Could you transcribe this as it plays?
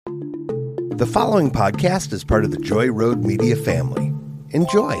The following podcast is part of the Joy Road Media family.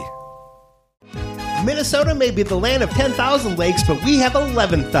 Enjoy. Minnesota may be the land of 10,000 lakes, but we have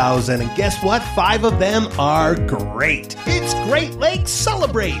 11,000. And guess what? 5 of them are great. It's Great Lakes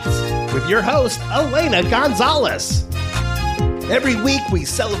Celebrates with your host, Elena Gonzalez. Every week we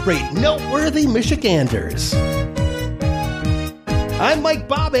celebrate noteworthy Michiganders. I'm Mike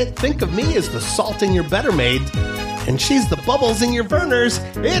Bobbitt. Think of me as the salt in your Better Maid. And she's the bubbles in your Vernors.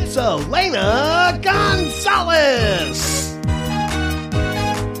 It's Elena Gonzalez!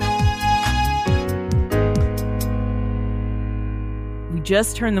 We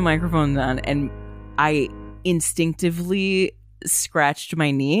just turned the microphones on and I instinctively scratched my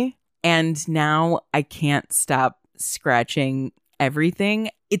knee. And now I can't stop scratching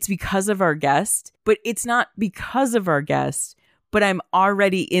everything. It's because of our guest, but it's not because of our guest. But I'm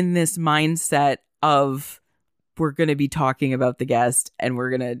already in this mindset of we're going to be talking about the guest and we're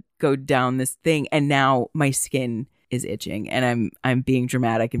going to go down this thing. And now my skin is itching and I'm being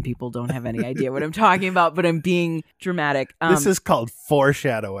dramatic and people don't have any idea what I'm talking about, but I'm being dramatic. This is called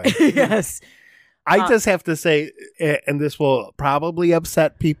foreshadowing. Yes. I just have to say, and this will probably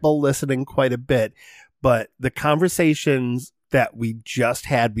upset people listening quite a bit, but the conversations that we just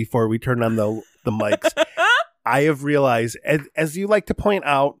had before we turned on the mics, I have realized, as you like to point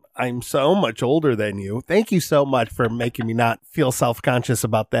out, I'm so much older than you. Thank you so much for making me not feel self-conscious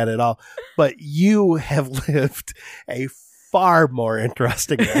about that at all. But you have lived a far more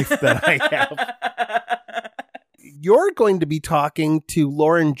interesting life than I have. You're going to be talking to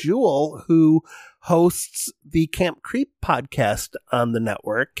Lauren Jewell, who hosts the Camp Creep podcast on the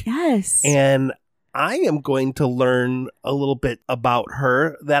network. Yes. And I am going to learn a little bit about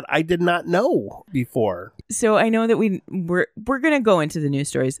her that I did not know before. So I know that we're going to go into the news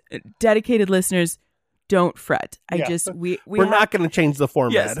stories. Dedicated listeners, don't fret. We're not going to change the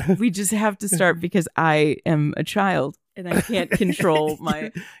format. Yes, we just have to start because I am a child and I can't control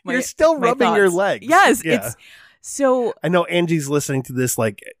my You're still rubbing thoughts. your legs. Yes, yeah. it's so. I know Angie's listening to this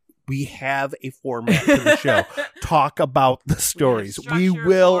like, we have a format to the show. Talk about the stories. We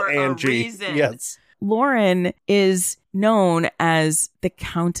will, Angie. Yes. Lauren is known as the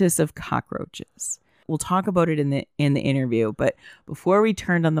Countess of Cockroaches. We'll talk about it in the interview, but before we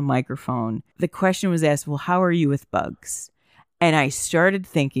turned on the microphone, the question was asked, well, how are you with bugs? And I started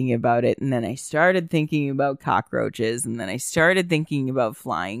thinking about it, and then I started thinking about cockroaches, and then I started thinking about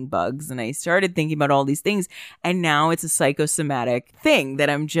flying bugs, and I started thinking about all these things, and now it's a psychosomatic thing that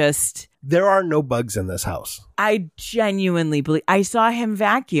I'm just... There are no bugs in this house. I genuinely believe... I saw him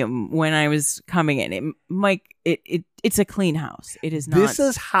vacuum when I was coming in. Mike, it's a clean house. It is not... This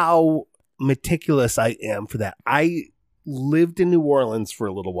is how meticulous I am for that. I lived in New Orleans for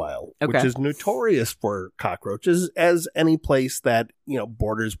a little while, which is notorious for cockroaches, as any place that,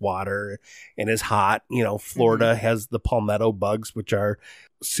 borders water and is hot. Florida has the palmetto bugs, which are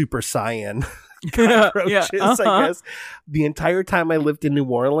super cyan cockroaches, I guess. The entire time I lived in New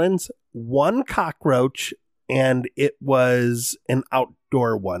Orleans, one cockroach, and it was an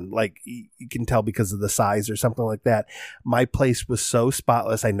outdoor one. Like you can tell because of the size or something like that. My place was so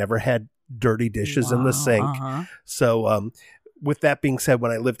spotless. I never had dirty dishes in the sink. So with that being said,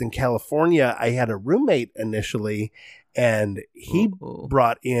 when I lived in California, I had a roommate initially, and he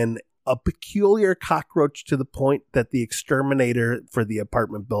brought in a peculiar cockroach to the point that the exterminator for the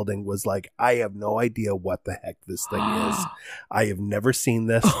apartment building was like, I have no idea what the heck this thing is. I have never seen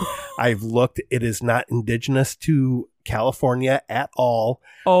this. I've looked. It is not indigenous to California at all.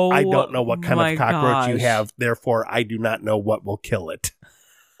 I don't know what kind of cockroach you have. Therefore, I do not know what will kill it.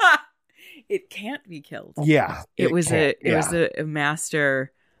 It can't be killed. Yeah, it was a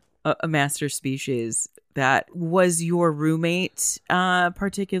master species. That was your roommate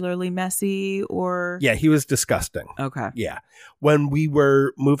particularly messy or? Yeah, he was disgusting. Okay. Yeah. When we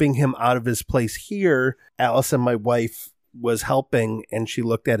were moving him out of his place here, Allison, my wife, was helping, and she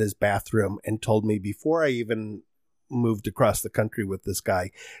looked at his bathroom and told me before I even moved across the country with this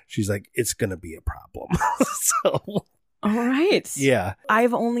guy, she's like, it's going to be a problem. So... All right. Yeah.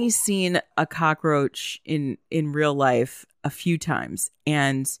 I've only seen a cockroach in real life a few times,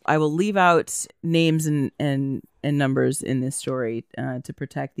 and I will leave out names and numbers in this story to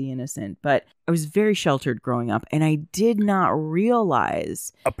protect the innocent. But I was very sheltered growing up, and I did not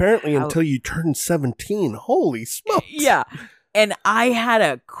realize. Apparently, until you turned 17. Holy smokes. Yeah. And I had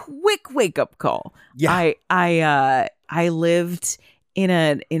a quick wake up call. Yeah. I lived in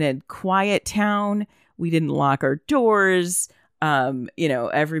a quiet town. We didn't lock our doors.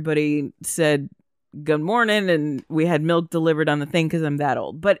 Everybody said good morning and we had milk delivered on the thing because I'm that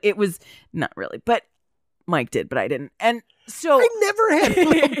old. But it was not really. But Mike did, but I didn't. And so I never had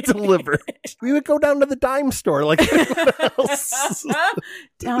milk delivered. We would go down to the dime store like everyone else.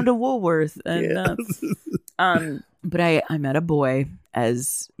 Down to Woolworth. And, but I met a boy,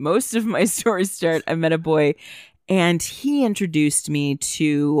 as most of my stories start. I met a boy, and he introduced me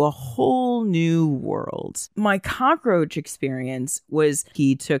to a whole new world. My cockroach experience was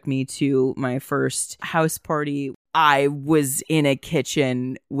he took me to my first house party. I was in a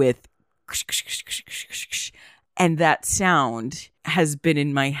kitchen with and that sound has been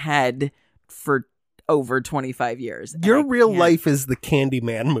in my head for over 25 years. Your real life is the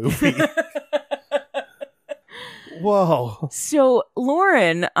Candyman movie. Whoa. So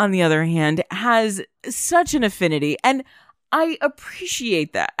Lauren, on the other hand, has such an affinity, and I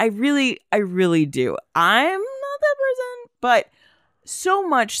appreciate that. I really do. I'm not that person, but so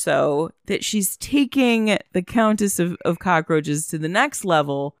much so that she's taking the Countess of Cockroaches to the next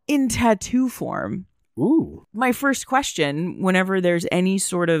level in tattoo form. Ooh. My first question, whenever there's any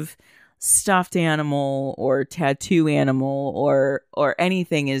sort of stuffed animal or tattoo animal or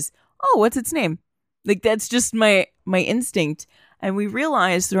anything, is, oh, what's its name? Like, that's just my instinct. And we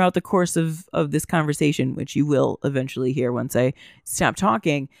realized throughout the course of this conversation, which you will eventually hear once I stop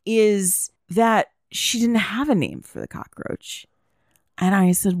talking, is that she didn't have a name for the cockroach. And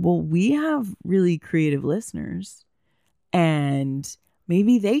I said, well, we have really creative listeners, and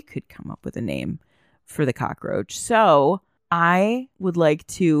maybe they could come up with a name for the cockroach. So I would like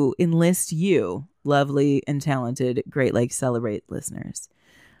to enlist you, lovely and talented Great Lakes Celebrate listeners.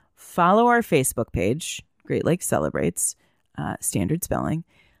 Follow our Facebook page, Great Lakes Celebrates, standard spelling.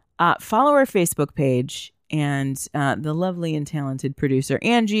 Follow our Facebook page, and the lovely and talented producer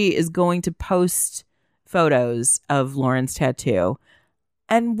Angie is going to post photos of Lauren's tattoo,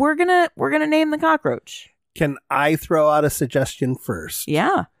 and we're gonna name the cockroach. Can I throw out a suggestion first?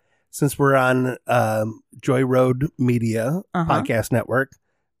 Yeah. Since we're on Joy Road Media podcast network,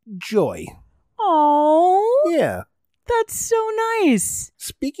 Joy. Oh, yeah. That's so nice.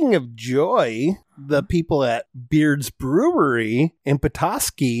 Speaking of joy, the people at Beard's Brewery in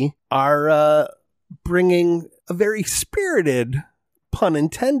Petoskey are bringing a very spirited, pun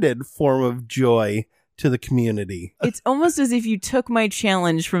intended, form of joy to the community. It's almost as if you took my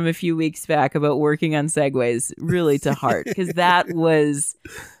challenge from a few weeks back about working on segues really to heart, because that was,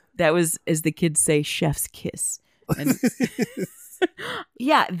 as the kids say, chef's kiss. And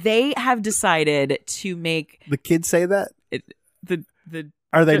yeah, they have decided to make... The kids say that?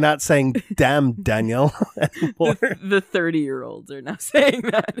 Are they not saying, damn, Daniel, anymore? The 30-year-olds are now saying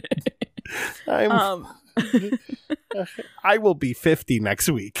that. I will be 50 next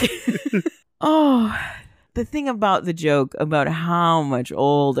week. Oh, the thing about the joke about how much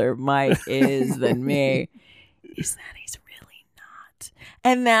older Mike is than me is that he's really not.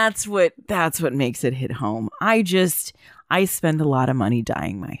 And that's what makes it hit home. I spend a lot of money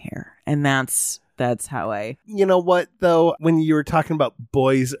dyeing my hair, and that's how I... You know what, though? When you were talking about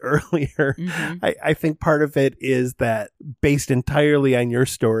boys earlier, I think part of it is that based entirely on your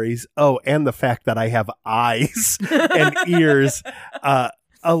stories, and the fact that I have eyes and ears,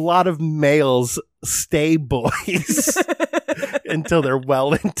 a lot of males stay boys until they're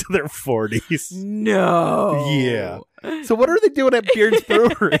well into their 40s. No. Yeah. So what are they doing at Beard's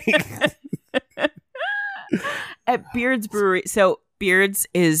Brewery? At Beard's Brewery. So Beard's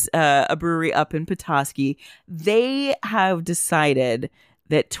is a brewery up in Petoskey. They have decided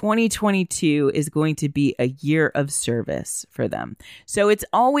that 2022 is going to be a year of service for them. So it's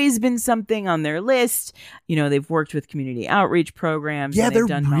always been something on their list. You know, they've worked with community outreach programs. Yeah, they're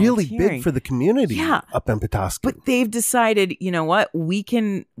really big for the community up in Petoskey. But they've decided, you know what, we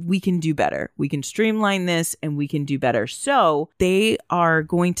can do better. We can streamline this and we can do better. So they are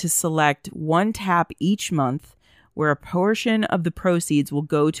going to select one tap each month where a portion of the proceeds will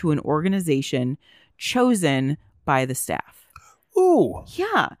go to an organization chosen by the staff. Ooh.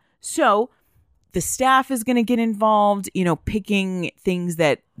 Yeah. So the staff is going to get involved, picking things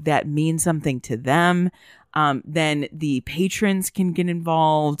that mean something to them. Then the patrons can get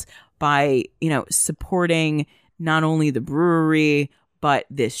involved by, supporting not only the brewery, but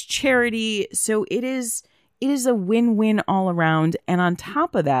this charity. So it is a win-win all around. And on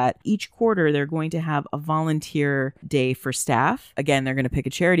top of that, each quarter, they're going to have a volunteer day for staff. Again, they're going to pick a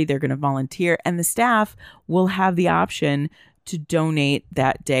charity. They're going to volunteer, and the staff will have the option to donate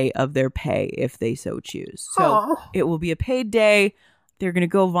that day of their pay if they so choose. So It will be a paid day. They're going to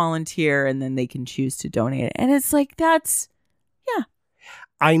go volunteer, and then they can choose to donate it. And it's like, yeah.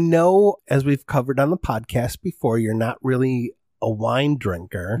 I know, as we've covered on the podcast before, you're not really a wine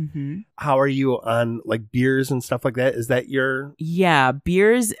drinker. Mm-hmm. How are you on like beers and stuff like that? Is that your... Yeah,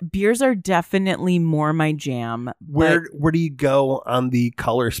 beers are definitely more my jam. Where do you go on the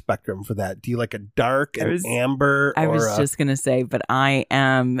color spectrum for that? Do you like a dark, amber? I was just going to say, but I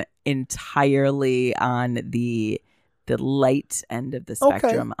am entirely on the light end of the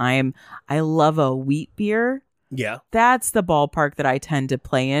spectrum. Okay. I love a wheat beer. Yeah. That's the ballpark that I tend to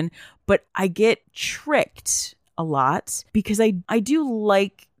play in, but I get tricked a lot because I do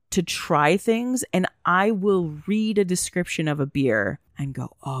like to try things, and I will read a description of a beer and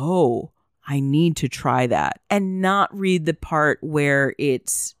go, oh, I need to try that, and not read the part where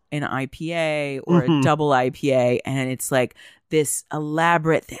it's an IPA or a double IPA and it's like this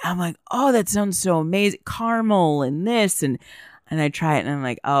elaborate thing. I'm like, oh, that sounds so amazing. Caramel and this, and I try it and I'm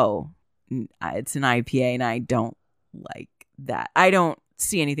like, oh, it's an IPA and I don't like that. I don't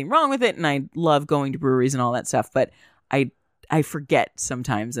see anything wrong with it, and I love going to breweries and all that stuff, but I forget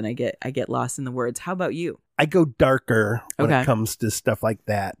sometimes, and I get lost in the words. How about you? I go darker when it comes to stuff like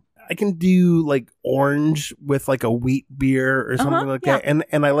that. I can do like orange with like a wheat beer or something like that,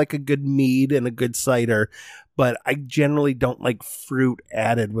 and I like a good mead and a good cider, but I generally don't like fruit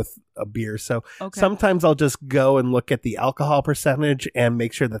added with a beer. So sometimes I'll just go and look at the alcohol percentage and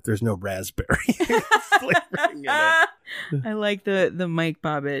make sure that there's no raspberry flavoring in it. I like the Mike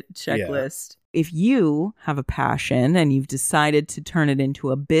Bobbitt checklist. Yeah. If you have a passion and you've decided to turn it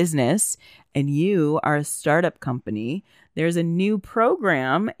into a business and you are a startup company, there's a new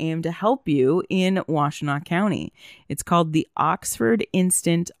program aimed to help you in Washtenaw County. It's called the Oxford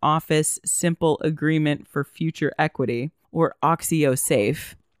Instant Office Simple Agreement for Future Equity, or Oxio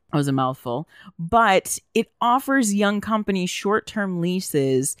Safe. That was a mouthful. But it offers young companies short-term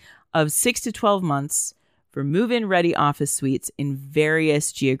leases of 6 to 12 months for move-in ready office suites in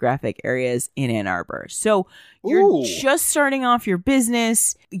various geographic areas in Ann Arbor. So you're just starting off your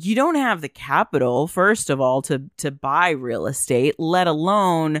business. You don't have the capital, first of all, to buy real estate, let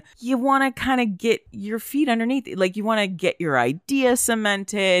alone you want to kind of get your feet underneath it. Like, you want to get your idea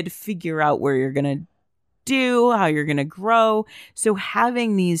cemented, figure out where you're going to do, how you're going to grow. So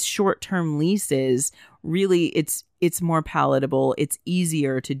having these short-term leases, really, it's more palatable. It's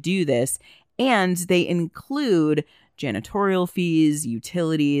easier to do this. And they include janitorial fees,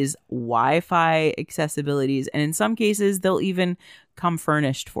 utilities, Wi-Fi accessibilities, and in some cases, they'll even come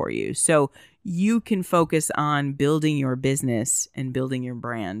furnished for you. So you can focus on building your business and building your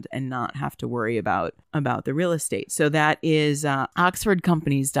brand and not have to worry about the real estate. So that is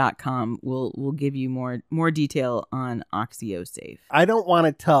oxfordcompanies.com. We'll give you more detail on Oxio Safe. I don't want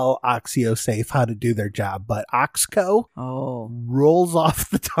to tell Oxio Safe how to do their job, but Oxco rolls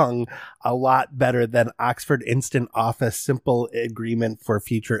off the tongue a lot better than Oxford Instant Office Simple Agreement for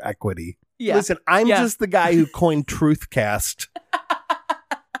Future Equity. Yeah. Listen, I'm just the guy who coined Truthcast.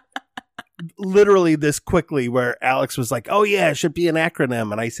 Literally this quickly, where Alex was like, oh yeah, it should be an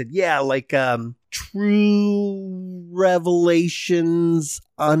acronym. And I said, yeah, like True Revelations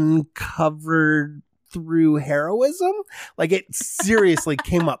Uncovered Through Heroism. Like, it seriously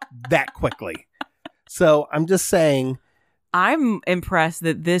came up that quickly. So I'm just saying, I'm impressed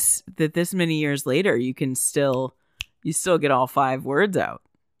that this many years later you still get all 5 words out.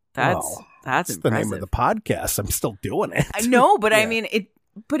 That's impressive. The name of the podcast. I'm still doing it. I know, but I mean it.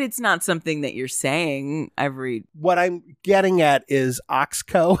 But it's not something that you're saying every... What I'm getting at is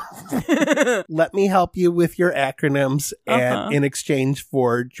Oxco. Let me help you with your acronyms, and in exchange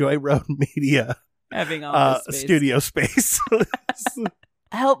for Joy Road Media having office space. Studio space.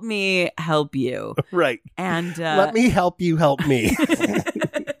 Help me help you. Right. And let me help you help me.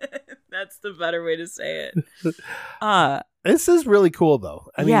 That's the better way to say it. This is really cool, though.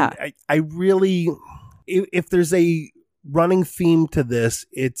 I mean, I really... If there's a running theme to this,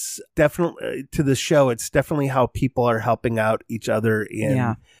 it's definitely to the show. It's definitely how people are helping out each other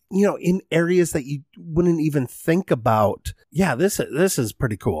in, in areas that you wouldn't even think about. Yeah, this is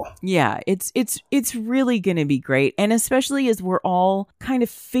pretty cool. Yeah, it's really going to be great, and especially as we're all kind of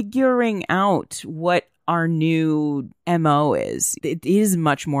figuring out what our new MO is. It is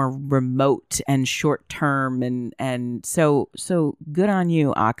much more remote and short term, and so good on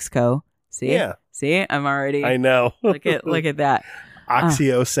you, Oxco. See, I'm already... I know. Look at that.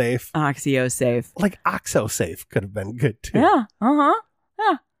 Oxio Safe. Oxio Safe. Like Oxo Safe could have been good too. Yeah.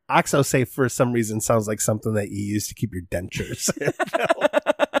 Yeah. Oxo Safe for some reason sounds like something that you use to keep your dentures.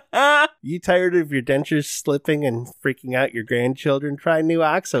 You tired of your dentures slipping and freaking out your grandchildren? Try new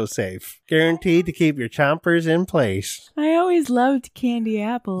Oxo Safe. Guaranteed to keep your chompers in place. I always loved candy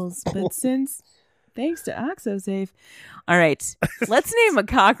apples, but since Thanks to OxoSafe. All right. Let's name a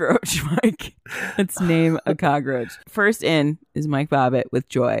cockroach, Mike. Let's name a cockroach. First in is Mike Bobbitt with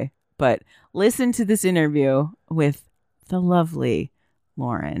Joy. But listen to this interview with the lovely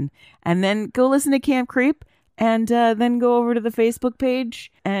Lauren. And then go listen to Camp Creep. And then go over to the Facebook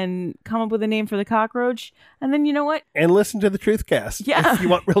page and come up with a name for the cockroach. And then you know what? And listen to the Truthcast. Yeah. If you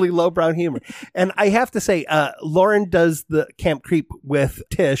want really lowbrow humor. And I have to say, Lauren does the Camp Creep with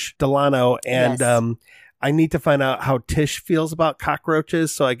Tish Delano. And yes. I need to find out how Tish feels about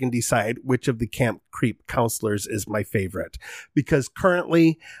cockroaches so I can decide which of the Camp Creep counselors is my favorite. Because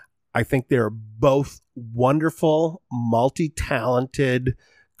currently, I think they're both wonderful, multi-talented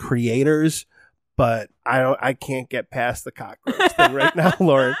creators. But I can't get past the cockroach thing right now,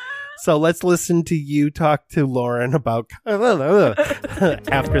 Lauren. So let's listen to you talk to Lauren about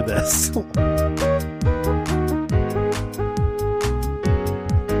after this.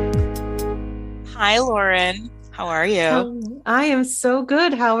 Hi, Lauren. How are you? I am so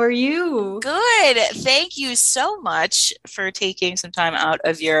good. How are you? Good. Thank you so much for taking some time out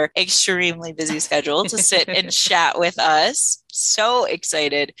of your extremely busy schedule to sit and chat with us. So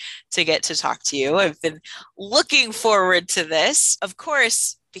excited to get to talk to you. I've been looking forward to this. Of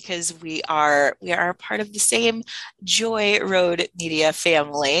course, because we are a part of the same Joy Road Media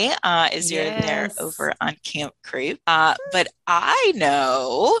family as you're there over on Camp Creep. But I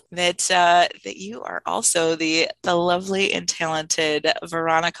know that you are also the lovely and talented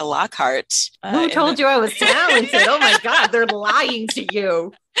Veronica Lockhart. Who told you I was talented? Oh my God, they're lying to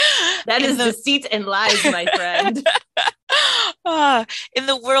you. That is deceit and lies, my friend. In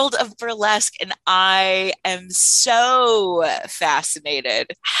the world of burlesque, and I am so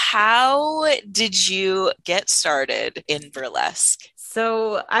fascinated. How did you get started in burlesque?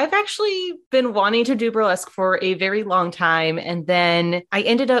 So I've actually been wanting to do burlesque for a very long time. And then I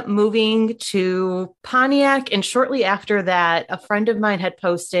ended up moving to Pontiac. And shortly after that, a friend of mine had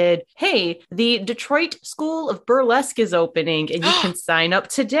posted, hey, the Detroit School of Burlesque is opening and you can sign up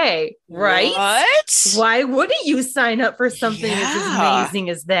today. Right? What? Why wouldn't you sign up for something as amazing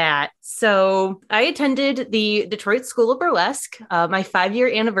as that? So I attended the Detroit School of Burlesque. My 5-year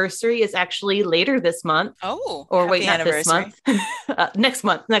anniversary is actually later this month. Oh, or wait, not this month. Next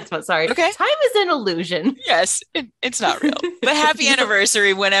month. Sorry. Okay. Time is an illusion. Yes, it's not real. But happy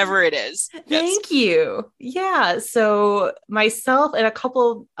anniversary whenever it is. Thank you. Yeah. So myself and a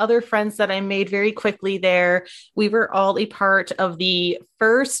couple other friends that I made very quickly there, we were all a part of the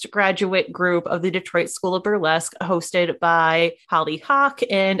first graduate group of the Detroit School of Burlesque, hosted by Holly Hawk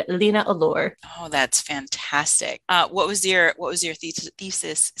and Lena Allure. Oh, that's fantastic. What was your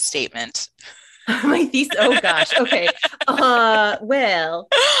thesis statement? My thesis. Oh gosh. Okay. Well.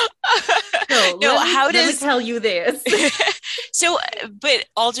 Let me tell you this. So, but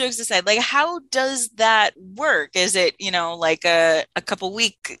all jokes aside, like, how does that work? Is it, like a couple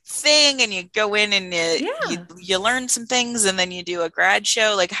week thing, and you go in and you learn some things, and then you do a grad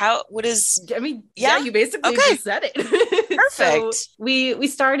show? Like, you basically just said it. So Perfect. we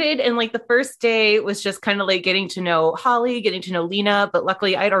started, and like the first day was just kind of like getting to know Holly, getting to know Lena, but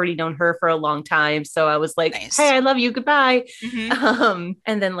luckily I'd already known her for a long time. So I was like, nice. Hey, I love you. Goodbye. Mm-hmm.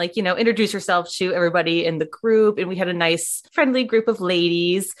 And then introduce herself to everybody in the group. And we had a nice friendly group of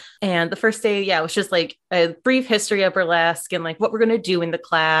ladies. And the first day, it was just like a brief history of burlesque and like what we're going to do in the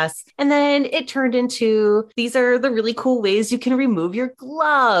class. And then it turned into, these are the really cool ways you can remove your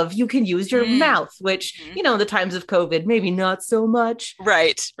glove. You can use your mouth, which, in the times of COVID, maybe not so much.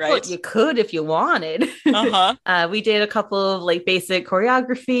 Right. But you could if you wanted. We did a couple of like basic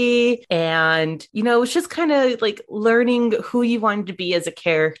choreography, and, it was just kind of like learning who you wanted to be as a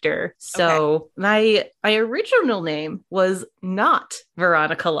character. So my original name was not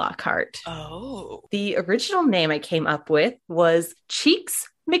Veronica Lockhart. Oh. The original name I came up with was Cheeks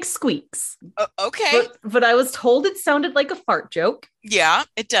McSqueaks. Okay. But I was told it sounded like a fart joke. Yeah,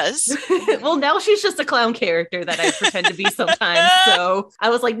 it does. Well, now she's just a clown character that I pretend to be sometimes. So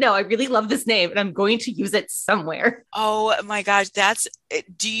I was like, no, I really love this name and I'm going to use it somewhere. Oh my gosh.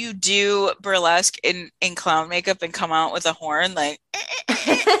 Do you do burlesque in clown makeup and come out with a horn? Like,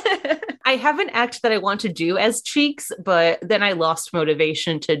 I have an act that I want to do as Cheeks, but then I lost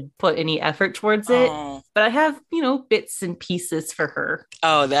motivation to put any effort towards it. But I have, bits and pieces for her.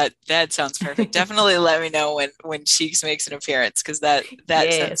 Oh, that sounds perfect. Definitely let me know when Cheeks makes an appearance, because that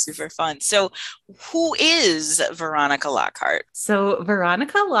sounds super fun. So who is Veronica Lockhart? So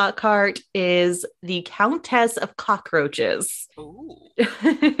Veronica Lockhart is the Countess of Cockroaches. Ooh.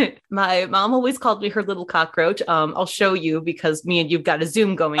 My mom always called me her little cockroach. I'll show you because me and you've got a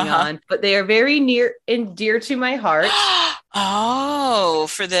Zoom going on, but they are very near and dear to my heart. Oh,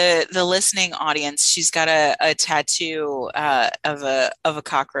 for the listening audience, she's got a tattoo of a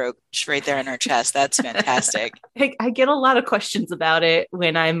cockroach right there in her chest. That's fantastic. I get a lot of questions about it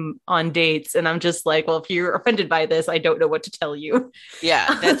when I'm on dates, and I'm just like, well, if you're offended by this, I don't know what to tell you. Yeah,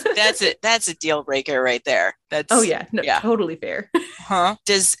 that's a deal breaker right there. That's totally fair. Huh?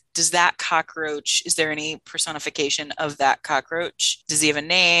 Does that cockroach, is there any personification of that cockroach? Does he have a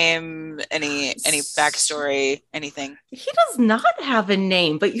name? Any backstory? Anything? He does not have a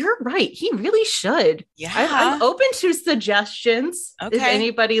name, but you're right. He really should. Yeah. I'm open to suggestions. Okay. If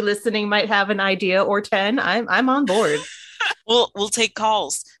anybody listening might have an idea or 10, I'm on board. We'll take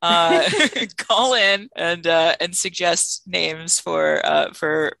calls. Call in and suggest names for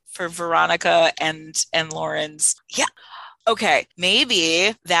Veronica and Lauren's. Yeah. Okay,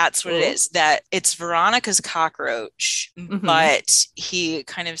 maybe that's what it is, that it's Veronica's cockroach, but he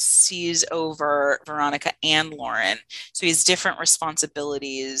kind of sees over Veronica and Lauren. So he has different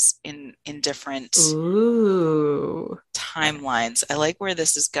responsibilities in different timelines. I like where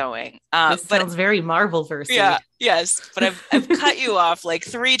this is going. This sounds very Marvel-versy. Yeah, yes, but I've cut you off like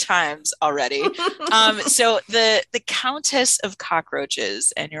 3 times already. So the Countess of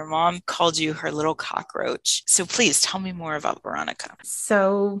Cockroaches, and your mom called you her little cockroach. So please tell me more about Veronica.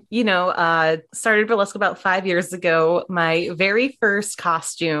 So, started Burlesque about 5 years ago. My very first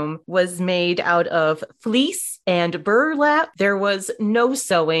costume was made out of fleece and burlap. There was no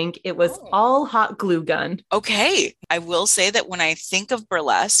sewing. It was all hot glue gun. Okay. I will say that when I think of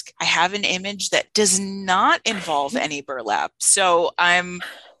burlesque, I have an image that does not involve any burlap. So I'm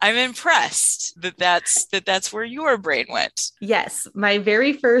impressed that that's where your brain went. Yes. My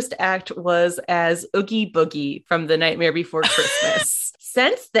very first act was as Oogie Boogie from The Nightmare Before Christmas.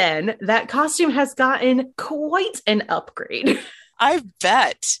 Since then, that costume has gotten quite an upgrade. I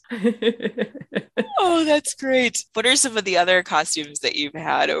bet. Oh, that's great. What are some of the other costumes that you've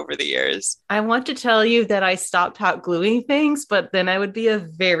had over the years? I want to tell you that I stopped hot gluing things, but then I would be a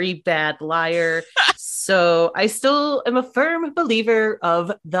very bad liar. So I still am a firm believer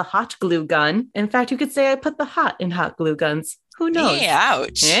of the hot glue gun. In fact, you could say I put the hot in hot glue guns. Who knows? Hey,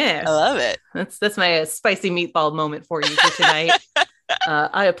 ouch. Yeah. I love it. That's my spicy meatball moment for you for tonight.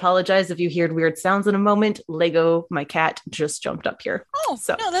 I apologize if you hear weird sounds in a moment. Lego, my cat, just jumped up here. Oh,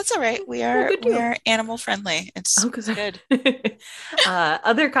 so no, that's all right. We are animal friendly. It's good.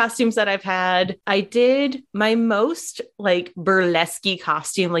 Other costumes that I've had, I did my most like burlesque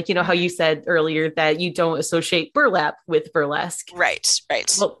costume. Like, how you said earlier that you don't associate burlap with burlesque. Right.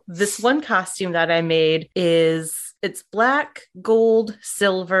 Well, this one costume that I made it's black, gold,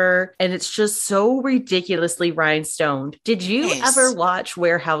 silver, and it's just so ridiculously rhinestoned. Did you ever watch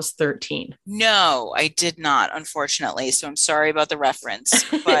Warehouse 13? No, I did not, unfortunately. So I'm sorry about the reference.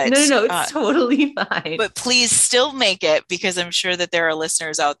 But No, it's totally fine. But please still make it, because I'm sure that there are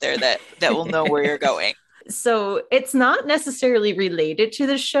listeners out there that will know where you're going. So it's not necessarily related to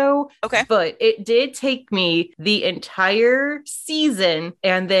the show, but it did take me the entire season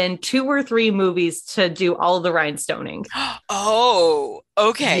and then 2 or 3 movies to do all the rhinestoning. Oh,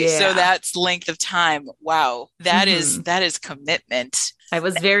 okay. Yeah. So that's length of time. Wow. That is commitment. I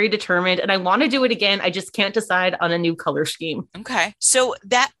was very determined and I want to do it again. I just can't decide on a new color scheme. Okay. So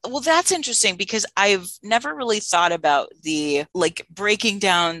that's interesting, because I've never really thought about the breaking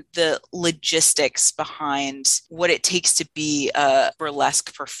down the logistics behind what it takes to be a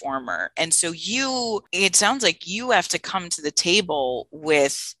burlesque performer. And so it sounds like you have to come to the table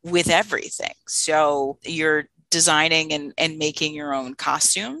with everything. So you're designing and making your own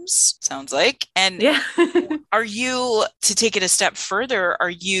costumes, sounds like. And are you, to take it a step further, are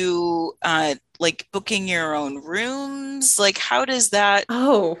you booking your own rooms? Like, how does that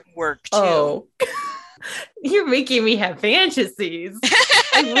work too? Oh. You're making me have fantasies.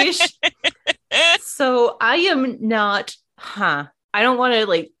 I wish. So I am not, I don't want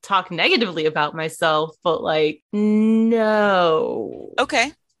to talk negatively about myself, but no.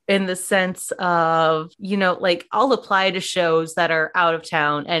 Okay. In the sense of, I'll apply to shows that are out of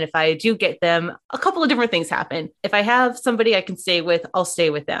town. And if I do get them, a couple of different things happen. If I have somebody I can stay with, I'll stay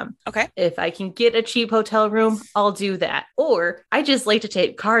with them. Okay. If I can get a cheap hotel room, I'll do that. Or I just like to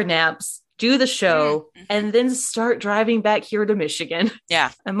take car naps, do the show, and then start driving back here to Michigan.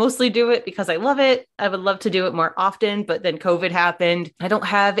 Yeah. I mostly do it because I love it. I would love to do it more often, but then COVID happened. I don't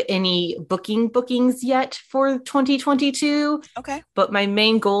have any bookings yet for 2022. Okay. But my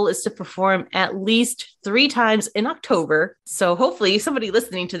main goal is to perform at least 3 times in October. So hopefully somebody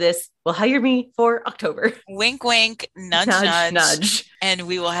listening to this will hire me for October. Wink, wink, nudge, nudge. And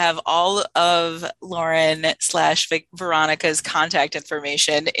we will have all of Lauren / Veronica's contact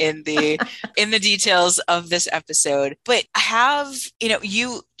information in the details of this episode. But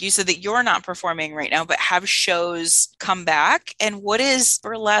you said that you're not performing right now, but have shows come back? And what does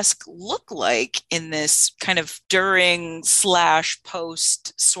burlesque look like in this kind of during /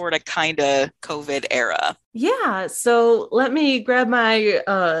 post sort of kind of COVID era? Yeah, so let me grab my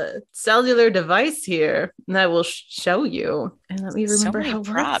cellular device here and I will show you. And let me remember how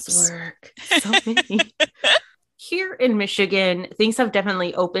props work. So many. Here in Michigan, things have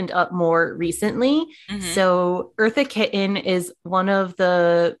definitely opened up more recently. Mm-hmm. So Eartha Kitten is one of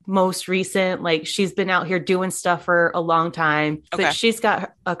the most recent, like she's been out here doing stuff for a long time, but she's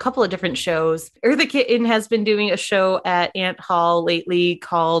got a couple of different shows. Eartha Kitten has been doing a show at Ant Hall lately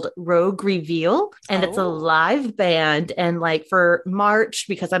called Rogue Reveal, and it's a live band. And like for March,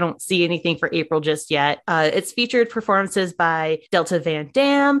 because I don't see anything for April just yet, it's featured performances by Delta Van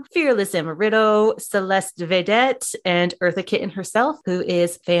Dam, Fearless Amaretto, Celeste Vedette, and Eartha Kitten herself, who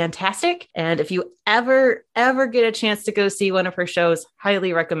is fantastic. And if you ever get a chance to go see one of her shows,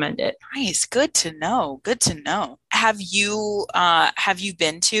 highly recommend it. Nice. Good to know. Have you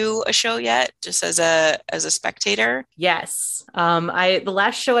been to a show yet, just as a spectator? Yes. The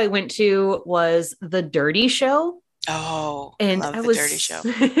last show I went to was The Dirty Show. Oh, and love the Dirty Show.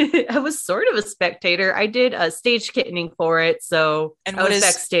 I was sort of a spectator. I did a stage kittening for it. So I was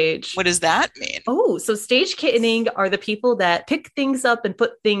backstage. What does that mean? Oh, so stage kittening are the people that pick things up and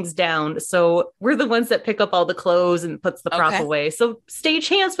put things down. So we're the ones that pick up all the clothes and puts the prop away. So stage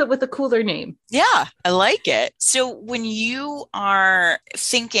hands, but with a cooler name. Yeah, I like it. So when you are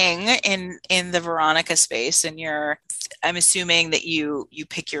thinking in the Veronica space and I'm assuming that you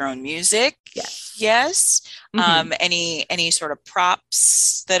pick your own music. Yes. Mm-hmm. Any sort of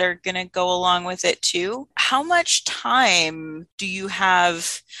props that are going to go along with it too. How much time do you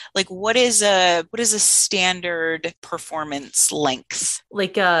have? Like, what is a standard performance length?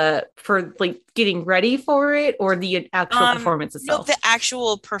 Like, for like getting ready for it, or the actual performance itself? No, the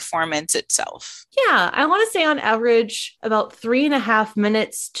actual performance itself. Yeah, I want to say on average about 3.5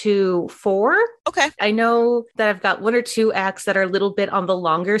 minutes to 4. Okay. I know that I've got 1 or 2 acts that are a little bit on the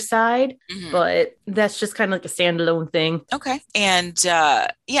longer side, but that's just kind of like a standalone thing. Okay. And I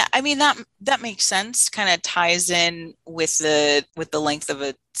mean that makes sense. Kind of ties in with the length of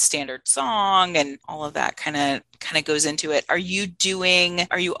a standard song and all of that kind of goes into it. Are you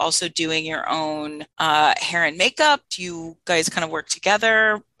also doing your own hair and makeup? Do you guys kind of work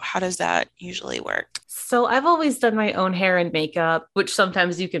together? How does that usually work? So I've always done my own hair and makeup, which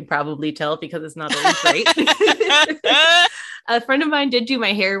sometimes you can probably tell because it's not always great. A friend of mine did do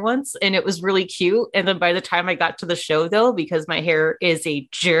my hair once and it was really cute. And then by the time I got to the show though, because my hair is a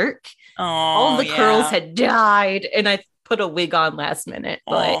jerk, all the curls had died and I put a wig on last minute,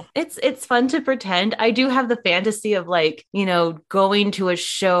 but it's fun to pretend. I do have the fantasy of like, going to a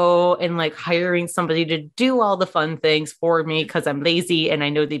show and like hiring somebody to do all the fun things for me because I'm lazy and I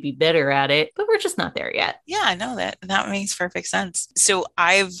know they'd be better at it, but we're just not there yet. Yeah, I know that. That makes perfect sense. So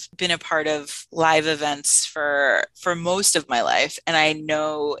I've been a part of live events for most of my life. And I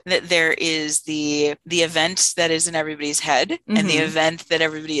know that there is the event that is in everybody's head and the event that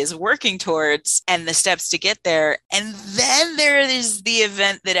everybody is working towards and the steps to get there. And then there is the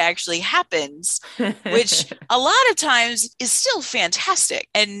event that actually happens, which a lot of times is still fantastic.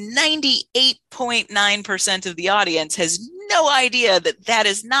 And 98.9% of the audience has no idea that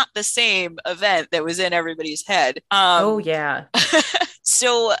is not the same event that was in everybody's head.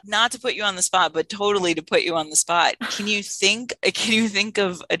 So not to put you on the spot, but totally to put you on the spot. Can you think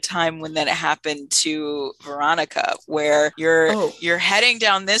of a time when that happened to Veronica, where you're heading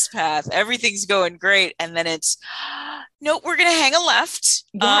down this path, everything's going great, and then it's, nope, we're going to hang a left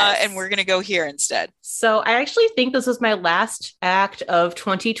and we're going to go here instead. So I actually think this was my last act of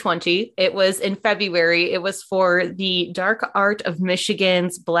 2020. It was in February. It was for the Dark Art of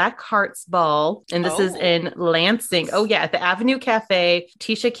Michigan's Black Hearts Ball. And this is in Lansing. Oh yeah, at the Avenue Cafe.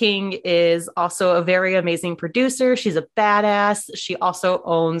 Tisha King is also a very amazing producer. She's a badass. She also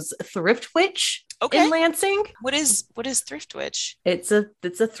owns Thrift Witch. In Lansing. What is Thrift Witch? It's a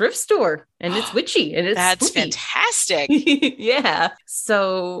thrift store and it's witchy and it's that's spooky. Fantastic. Yeah.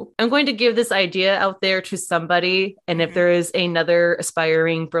 So I'm going to give this idea out there to somebody. And if there is another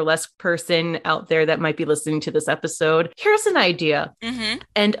aspiring burlesque person out there that might be listening to this episode, here's an idea.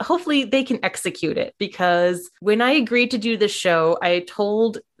 And hopefully they can execute it, because when I agreed to do this show, I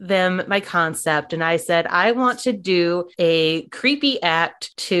told them my concept and I said, I want to do a creepy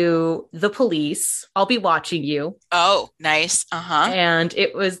act to the police. I'll be watching you. Oh, nice. And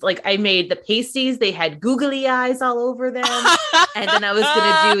it was like, I made the pasties. They had googly eyes all over them. And then I was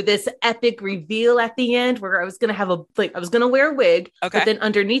going to do this epic reveal at the end where I was going to have I was going to wear a wig, but then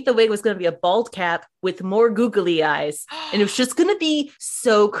underneath the wig was going to be a bald cap with more googly eyes. And it was just going to be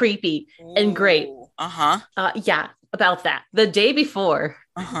so creepy and great. Yeah, about that. The day before,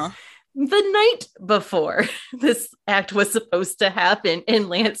 the night before this act was supposed to happen in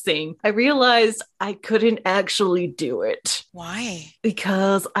Lansing, I realized I couldn't actually do it. Why?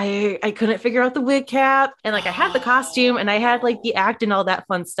 Because I couldn't figure out the wig cap, and like I had the costume and I had like the act and all that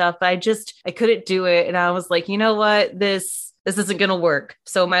fun stuff, but I couldn't do it. And I was like, you know what? This isn't going to work.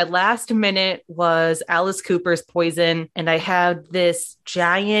 So my last minute was Alice Cooper's Poison. And I had this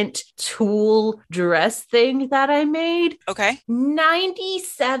giant tulle dress thing that I made. Okay.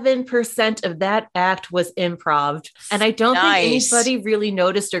 97% of that act was improv. And I don't think anybody really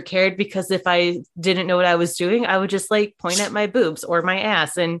noticed or cared, because if I didn't know what I was doing, I would just like point at my boobs or my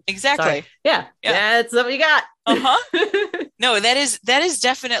ass. And exactly. Sorry. Yeah. That's what we got. No, that is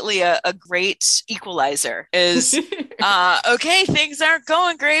definitely a great equalizer. Is okay, things aren't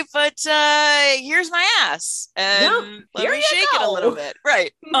going great, but here's my ass, and let me shake it a little bit.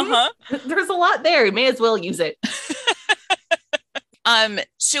 Right. There's a lot there. You may as well use it.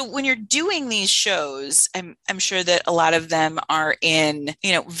 So when you're doing these shows, I'm sure that a lot of them are in,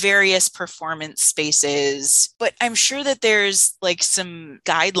 various performance spaces, but I'm sure that there's like some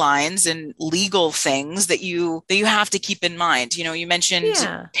guidelines and legal things that you have to keep in mind. You mentioned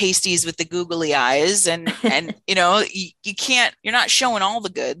pasties with the googly eyes and you can't, you're not showing all the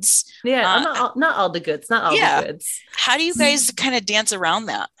goods. Yeah. Not all the goods, not all the goods. How do you guys kind of dance around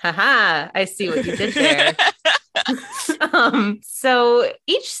that? I see what you did there. So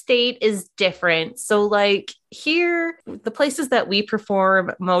each state is different. So like here, the places that we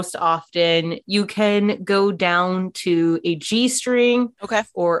perform most often, you can go down to a G string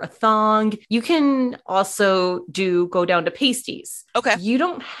or a thong. You can also go down to pasties. Okay. You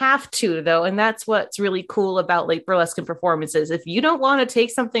don't have to though. And that's what's really cool about like burlesque and performances. If you don't want to take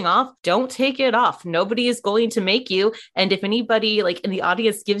something off, don't take it off. Nobody is going to make you. And if anybody like in the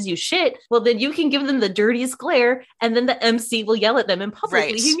audience gives you shit, well, then you can give them the dirtiest glare, and then the MC will yell at them and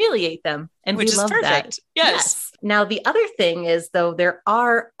publicly humiliate them. And which we love that. Yes. Now, the other thing is, though, there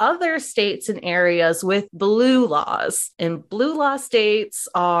are other states and areas with blue laws. And blue law states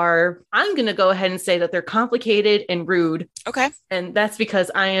are, I'm going to go ahead and say that they're complicated and rude. Okay. And that's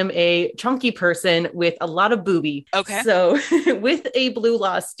because I am a chunky person with a lot of boobie. Okay. So with a blue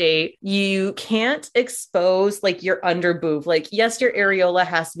law state, you can't expose like your under boob. Like, yes, your areola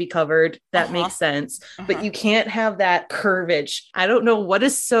has to be covered. That makes sense. But you can't have that curvage. I don't know what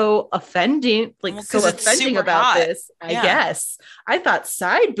is so offending about this. I guess I thought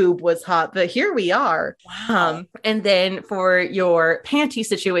side boob was hot, but here we are. Wow. And then for your panty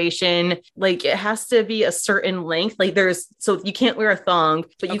situation, like it has to be a certain length. Like so you can't wear a thong,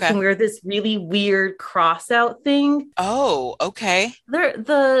 but you can wear this really weird cross out thing. Oh, okay.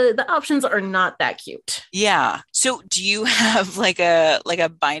 The options are not that cute. Yeah. So do you have like a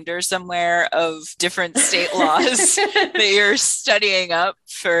binder somewhere of different state laws that you're studying up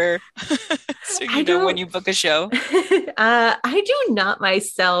for so when you book a show? I do not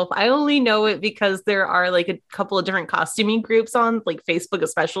myself. I only know it because there are like a couple of different costuming groups on like Facebook,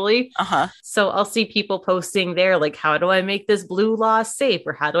 especially. So I'll see people posting there, like, how do I make this blue law safe?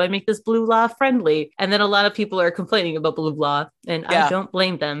 Or how do I make this blue law friendly? And then a lot of people are complaining about blue law, and I don't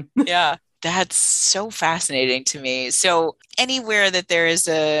blame them. Yeah. That's so fascinating to me. So anywhere that there is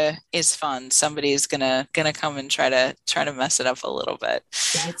fun, somebody's gonna come and try to mess it up a little bit.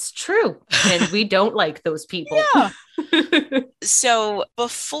 It's true. And we don't like those people. Yeah. So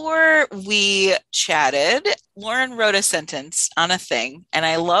before we chatted, Lauren wrote a sentence on a thing, and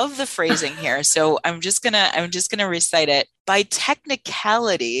I love the phrasing here. So I'm just gonna recite it. By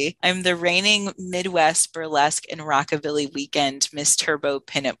technicality, I'm the reigning Midwest burlesque and rockabilly weekend Miss Turbo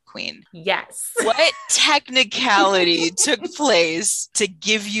pinup queen. Yes. What technicality took place to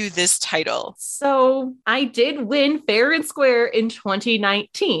give you this title? So I did win fair and square in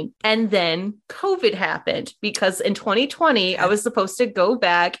 2019, and then COVID happened because in 2020, I was supposed to go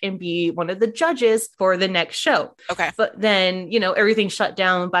back and be one of the judges for the next show. Okay. But then, everything shut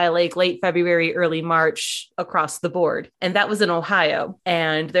down by like late February, early March across the board. And that was in Ohio.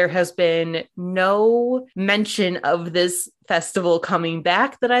 And there has been no mention of this festival coming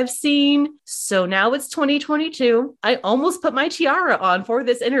back that I've seen. So now it's 2022. I almost put my tiara on for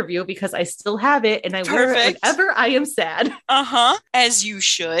this interview because I still have it and I wear it whenever I am sad. As you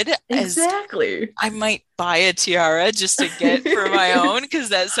should. Exactly. I might buy a tiara just to get for my own, because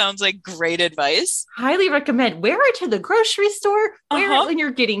that sounds like great advice. Highly recommend. Wear it to the grocery store. Wear it when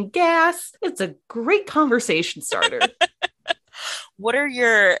you're getting gas. It's a great conversation starter. What are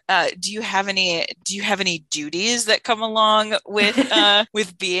your do you have any duties that come along with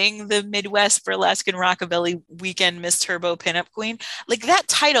with being the Midwest Burlesque and Rockabilly Weekend Miss Turbo Pinup Queen? Like, that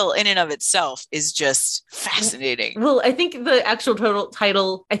title in and of itself is just fascinating. Well, I think the actual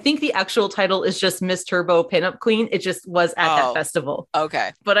title is just Miss Turbo Pinup Queen. It just was at that festival.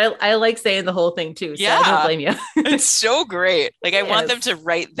 Okay. But I like saying the whole thing too. So I don't blame you. It's so great. Like, I want them to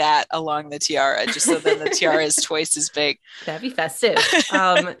write that along the tiara, just so then the tiara is twice as big. That'd be festive.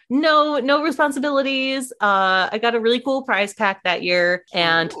 No responsibilities. I got a really cool prize pack that year.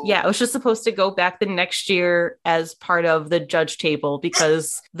 And I was just supposed to go back the next year as part of the judge table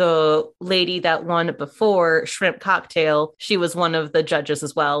because the lady that won before, Shrimp Cocktail, she was one of the judges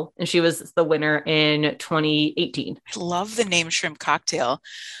as well. And she was the winner in 2018. I love the name Shrimp Cocktail.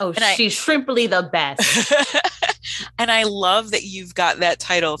 Oh, and she's shrimply the best. And I love that you've got that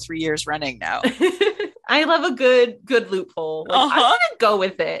title 3 years running now. I love a good loophole. Like, I'm going to go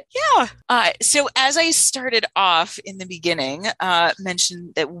with it. Yeah. So as I started off in the beginning,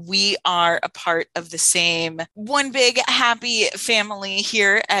 mentioned that we are a part of the same one big happy family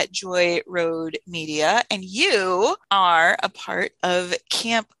here at Joy Road Media, and you are a part of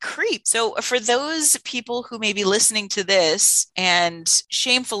Camp Creep. So for those people who may be listening to this and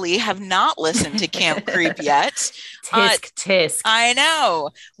shamefully have not listened to Camp Creep yet, tisk. I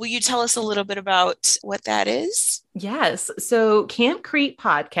know. Will you tell us a little bit about what that is? Yes. So Camp Creep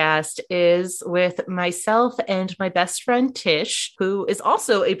podcast is with myself and my best friend Tish, who is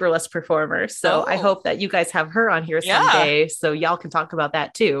also a burlesque performer. So I hope that you guys have her on here someday so y'all can talk about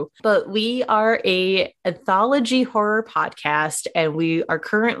that too. But we are a anthology horror podcast and we are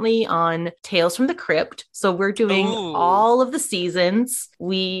currently on Tales from the Crypt. So we're doing all of the seasons.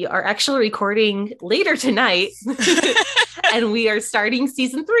 We are actually recording later tonight. And we are starting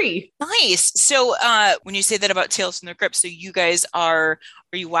season 3. Nice. So when you say that about Tales from the Crypt, so you guys are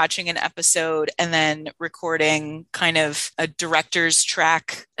you watching an episode and then recording kind of a director's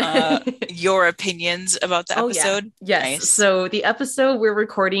track, your opinions about the episode? Yes. Nice. So the episode we're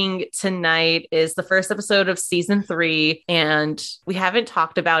recording tonight is the first episode of season 3. And we haven't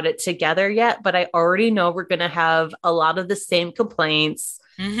talked about it together yet, but I already know we're going to have a lot of the same complaints.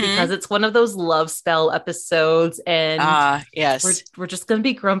 Because it's one of those love spell episodes and we're just going to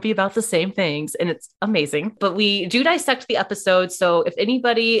be grumpy about the same things and it's amazing. But we do dissect the episode. So if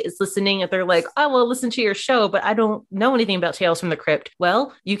anybody is listening, if they're like, oh, well, listen to your show, but I don't know anything about Tales from the Crypt.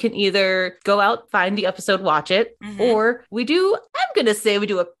 Well, you can either go out, find the episode, watch it, or I'm going to say we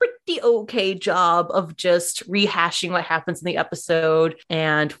do a pretty okay job of just rehashing what happens in the episode.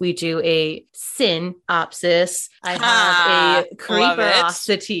 And we do a synopsis. I have a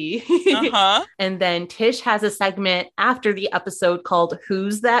creeperosity. And then Tish has a segment after the episode called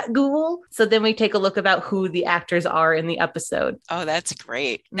Who's That Ghoul? So then we take a look about who the actors are in the episode. Oh, that's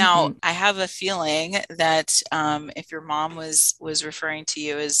great. Now, I have a feeling that if your mom was referring to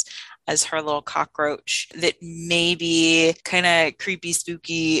you as her little cockroach, that maybe kind of creepy,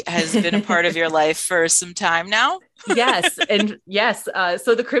 spooky has been a part of your life for some time now. Yes. And yes.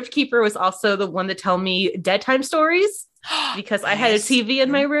 So the Crypt Keeper was also the one to tell me dead time stories. Because I had a TV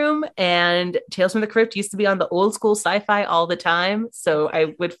in my room and Tales from the Crypt used to be on the old school sci-fi all the time. So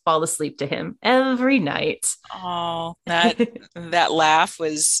I would fall asleep to him every night. Oh, that laugh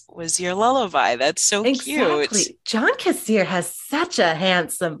was your lullaby. That's so cute. John Kassir has such a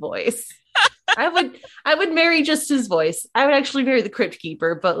handsome voice. I would marry just his voice. I would actually marry the Crypt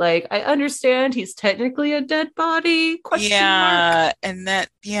Keeper, but like I understand he's technically a dead body. Mark. And that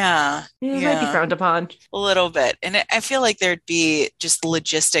might be frowned upon a little bit. And I feel like there'd be just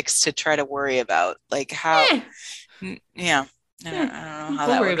logistics to try to worry about, like how. I don't know how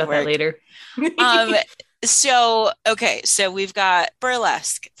we'll worry about that later. So we've got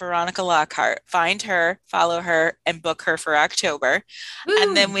Burlesque, Veronica Lockhart. Find her, follow her, and book her for October. Woo.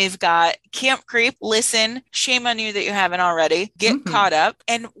 And then we've got Camp Creep. Listen, shame on you that you haven't already. Get caught up.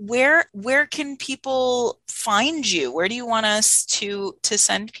 And where can people find you? Where do you want us to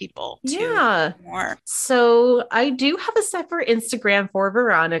send people to more? So I do have a separate Instagram for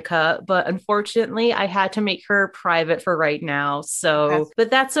Veronica, but unfortunately I had to make her private for right now. So, but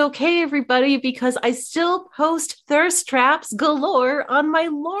that's okay, everybody, because I still still post thirst traps galore on my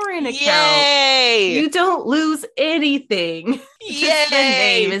Lauren account. Yay! You don't lose anything. Yay! Just the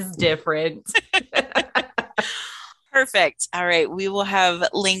name is different. Perfect. All right. We will have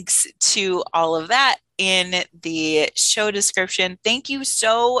links to all of that in the show description. Thank you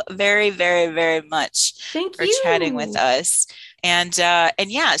so very, very, very much for chatting with us. And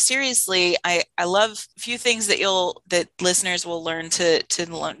yeah, seriously, I love a few things that listeners will learn to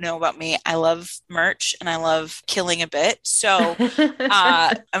know about me. I love merch and I love killing a bit. So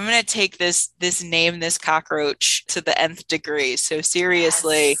I'm going to take this name, this cockroach to the nth degree. So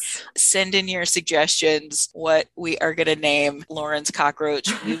seriously, send in your suggestions what we are going to name Lauren's cockroach.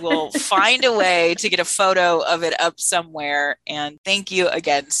 We will find a way to get a photo of it up somewhere. And thank you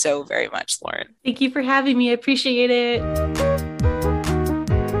again so very much, Lauren. Thank you for having me. I appreciate it.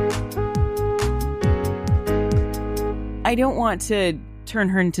 I don't want to turn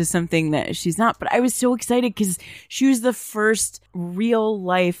her into something that she's not, but I was so excited because she was the first real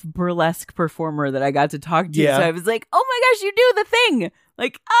life burlesque performer that I got to talk to. Yeah. So I was like, oh my gosh, you do the thing.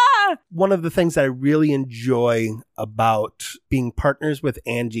 Like, One of the things that I really enjoy about being partners with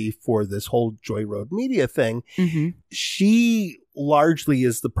Angie for this whole Joy Road Media thing, she largely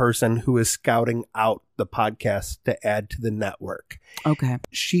is the person who is scouting out the podcast to add to the network. Okay.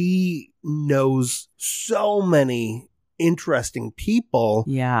 She knows so many interesting people.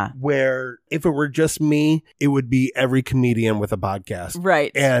 Yeah. Where if it were just me, it would be every comedian with a podcast.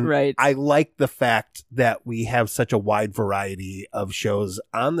 Right. And I like the fact that we have such a wide variety of shows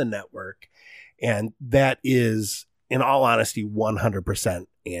on the network. And that is, in all honesty, 100%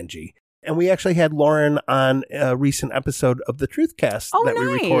 Angie. And we actually had Lauren on a recent episode of the Truthcast that we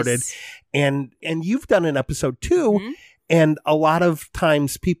recorded. And you've done an episode too. Mm-hmm. And a lot of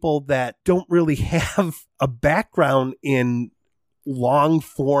times people that don't really have a background in long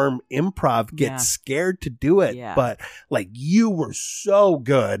form improv get scared to do it. Yeah. But like, you were so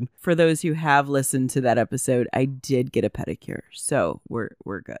good. For those who have listened to that episode, I did get a pedicure. So we're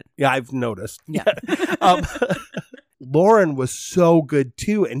good. Yeah, I've noticed. Yeah. Lauren was so good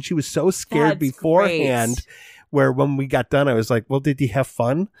too. And she was so scared beforehand. Great. Where when we got done, I was like, well, did you have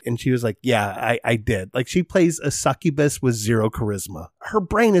fun? And she was like, yeah, I did. Like, she plays a succubus with zero charisma. Her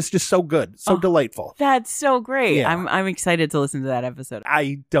brain is just so good. So delightful. That's so great. Yeah. I'm excited to listen to that episode.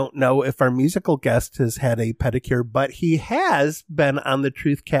 I don't know if our musical guest has had a pedicure, but he has been on the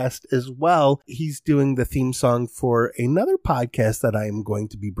Truthcast as well. He's doing the theme song for another podcast that I am going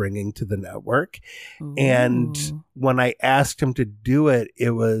to be bringing to the network. Ooh. And when I asked him to do it,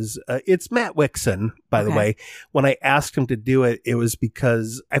 it's Matt Wixon, by the way. When I asked him to do it, it was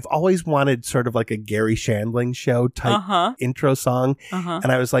because I've always wanted sort of like a Gary Shandling show type intro song. And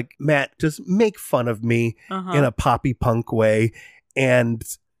I was like, Matt, just make fun of me in a poppy punk way. And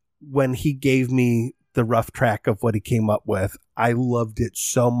when he gave me the rough track of what he came up with, I loved it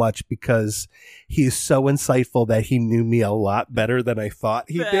so much because he is so insightful that he knew me a lot better than I thought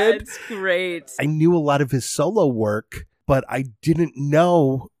he did. That's great. I knew a lot of his solo work, but I didn't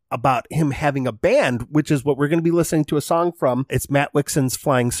know about him having a band, which is what we're going to be listening to a song from. It's Matt Wixon's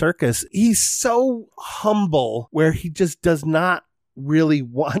Flying Circus. He's so humble where he just does not really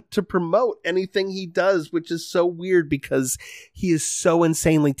want to promote anything he does, which is so weird because he is so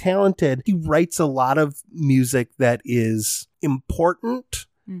insanely talented. He writes a lot of music that is important,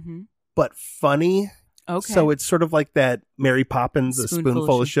 but funny. Okay. So it's sort of like that Mary Poppins, a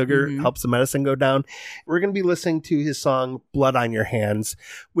spoonful of sugar helps the medicine go down. We're going to be listening to his song Blood on Your Hands,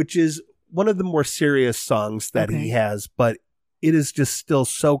 which is one of the more serious songs that he has, but it is just still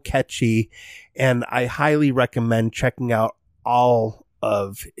so catchy. And I highly recommend checking out all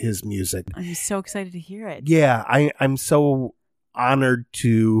of his music. I'm so excited to hear it. Yeah, I'm so honored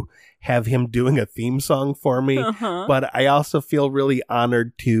to have him doing a theme song for me, but I also feel really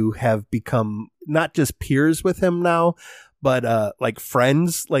honored to have become not just peers with him now, but like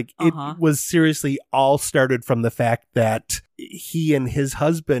friends. Like it was seriously all started from the fact that he and his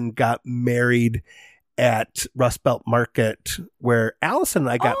husband got married at Rust Belt Market, where Allison and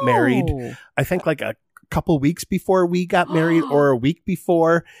I got married, I think like a couple weeks before we got married or a week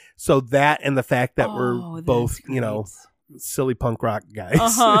before. So that and the fact that we're both, silly punk rock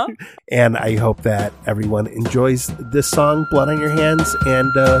guys. And I hope that everyone enjoys this song, Blood on Your Hands.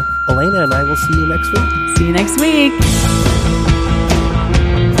 And Elena and I will see you next week. See you next week.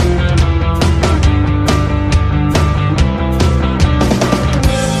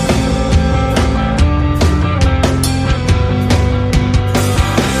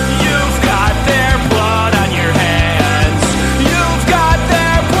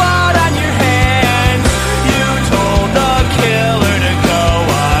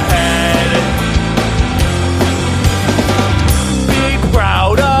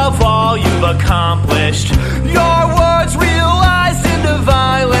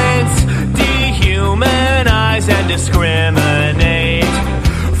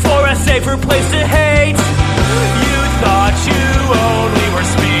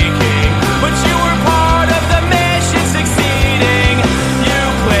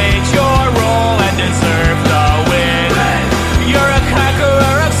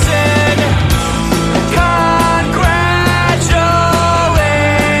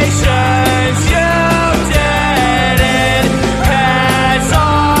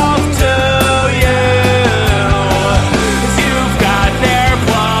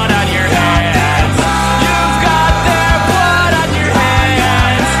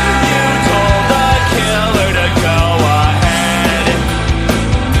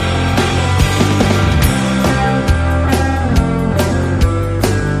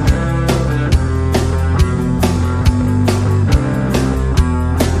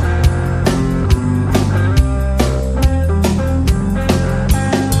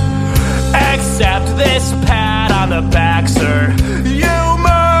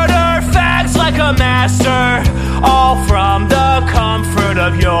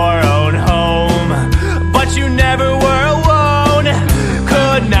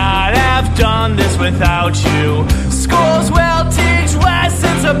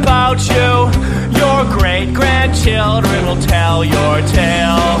 children will tell your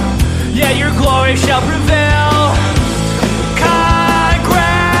tale. Yeah, your glory shall prevail.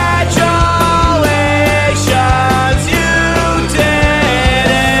 Congratulations, you did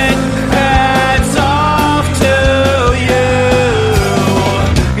it. Hats off to you,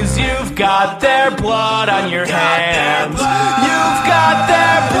 'cause you've got their blood on your hands. You've got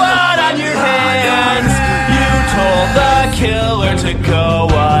their blood on your hands. You told the killer to go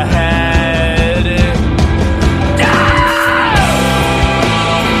ahead.